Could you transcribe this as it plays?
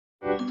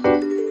Hello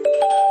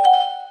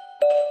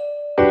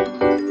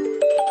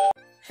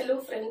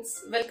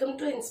friends, welcome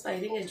to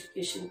Inspiring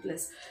Education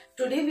Plus.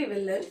 Today we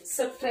will learn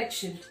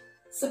subtraction.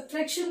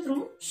 Subtraction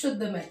through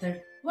Shuddha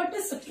method. What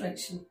is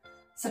subtraction?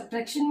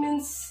 Subtraction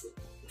means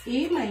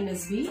A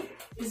minus B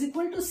is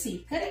equal to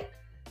C, correct?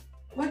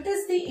 What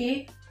is the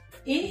A?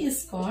 A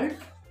is called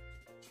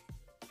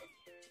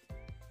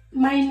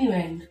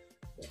minuend.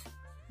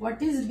 What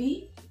is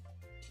B?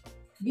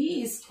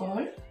 B is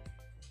called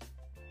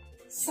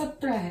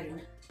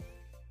subtrahend.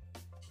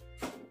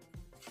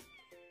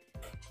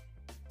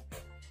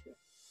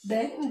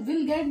 Then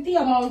we'll get the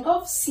amount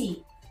of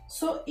C.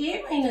 So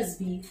A minus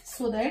B.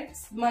 So that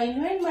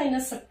minuend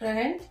minus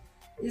subtrahend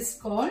is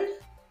called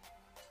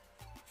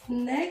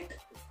net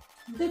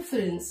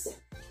difference.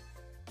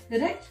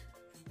 Correct?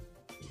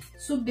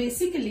 So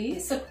basically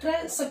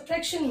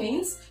subtraction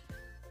means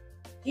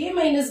A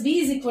minus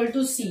B is equal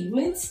to C,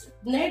 means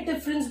net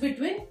difference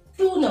between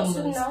two numbers.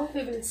 So now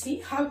we will see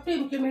how to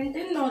implement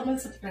in normal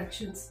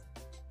subtractions.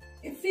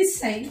 If we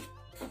say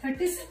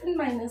 37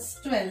 minus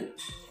 12,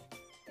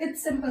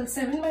 it's simple.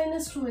 7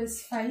 minus 2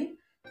 is 5.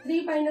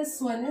 3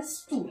 minus 1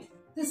 is 2.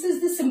 This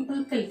is the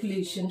simple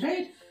calculation,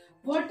 right?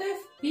 What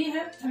if we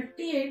have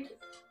 38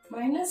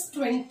 minus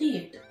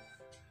 28?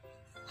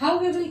 How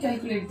we will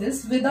calculate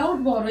this?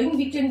 Without borrowing,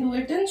 we can do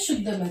it in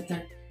Shuddha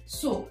method.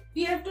 So,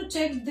 we have to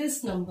check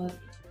this number.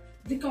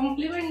 The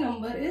complement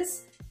number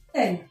is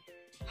 10.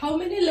 How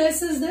many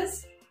less is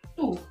this?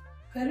 2.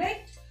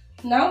 Correct?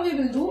 Now we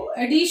will do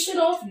addition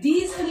of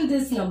these and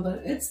this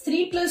number. It's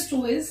 3 plus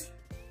 2 is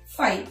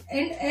 5,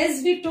 and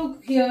as we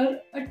took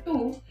here a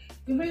 2,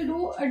 we will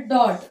do a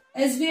dot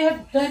as we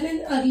have done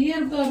in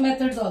earlier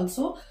methods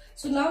also.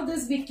 So now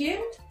this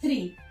became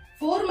 3.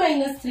 4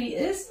 minus 3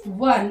 is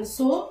 1.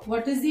 So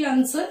what is the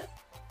answer?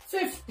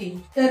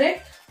 15.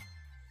 Correct?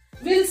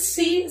 We'll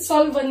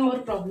solve one more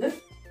problem.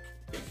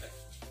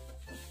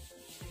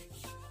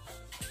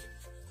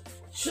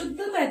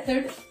 Shuddha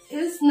method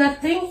is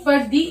nothing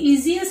but the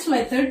easiest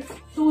method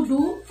to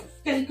do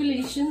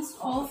calculations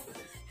of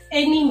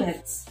any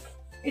maths.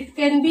 It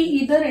can be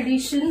either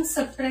addition,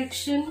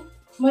 subtraction,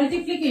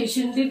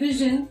 multiplication,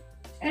 division,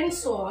 and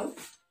so on.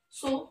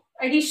 So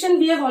addition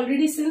we have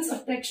already seen,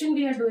 subtraction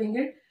we are doing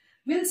it.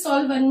 We'll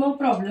solve one more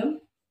problem.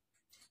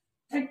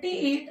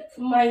 38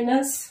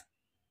 minus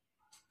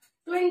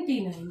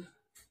 29.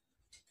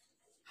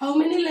 How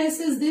many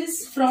less is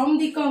this from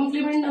the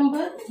complement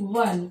number?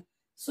 1.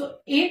 So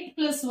 8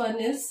 plus 1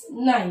 is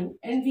 9,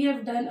 and we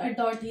have done a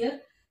dot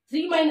here.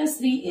 3 minus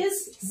 3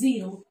 is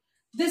 0.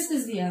 This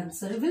is the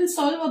answer. We'll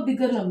solve a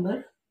bigger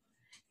number.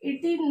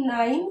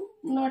 89,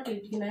 not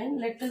 89.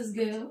 Let us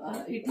give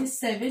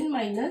 87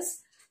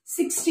 minus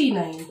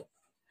 69.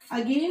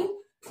 Again,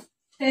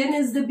 10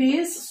 is the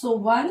base. So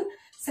 1.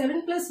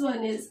 7 plus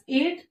 1 is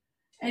 8.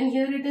 And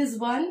here it is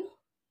 1.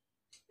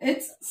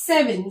 It's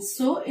 7.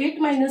 So 8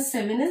 minus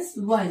 7 is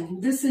 1.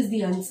 This is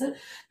the answer.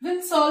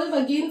 We'll solve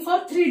again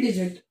for 3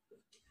 digit.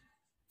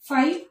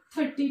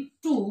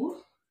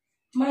 532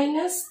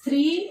 minus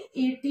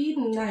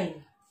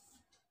 389.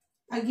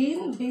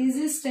 Again base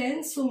is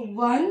 10, so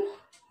 1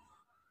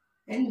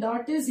 and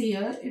dot is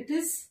here. It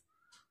is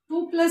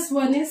 2 plus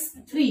 1 is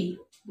 3.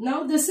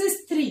 Now this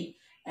is 9,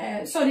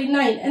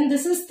 and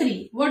this is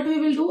 3. What we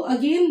will do?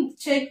 Again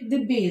check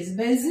the base.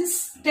 Base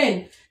is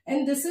 10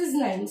 and this is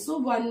 9. So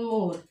 1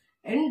 more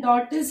and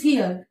dot is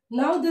here.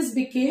 Now this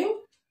became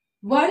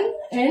 1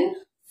 and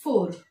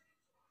 4.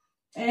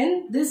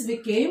 And this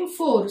became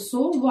 4.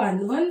 So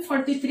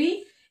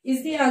 143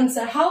 is the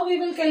answer. How we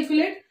will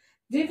calculate?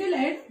 We will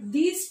add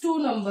these two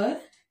numbers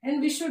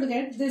and we should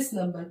get this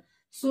number.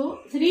 So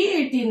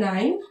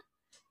 389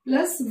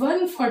 plus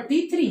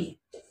 143.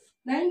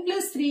 9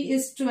 plus 3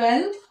 is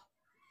 12.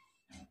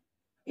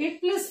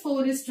 8 plus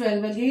 4 is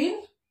 12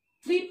 again.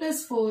 3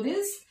 plus 1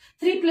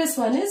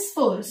 is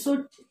 4.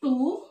 So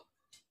 2,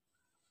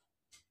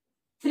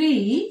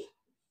 3,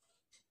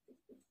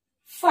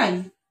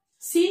 5.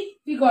 See,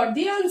 we got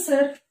the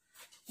answer.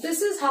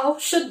 This is how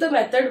Shuddha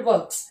method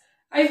works.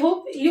 I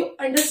hope you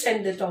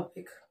understand the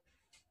topic.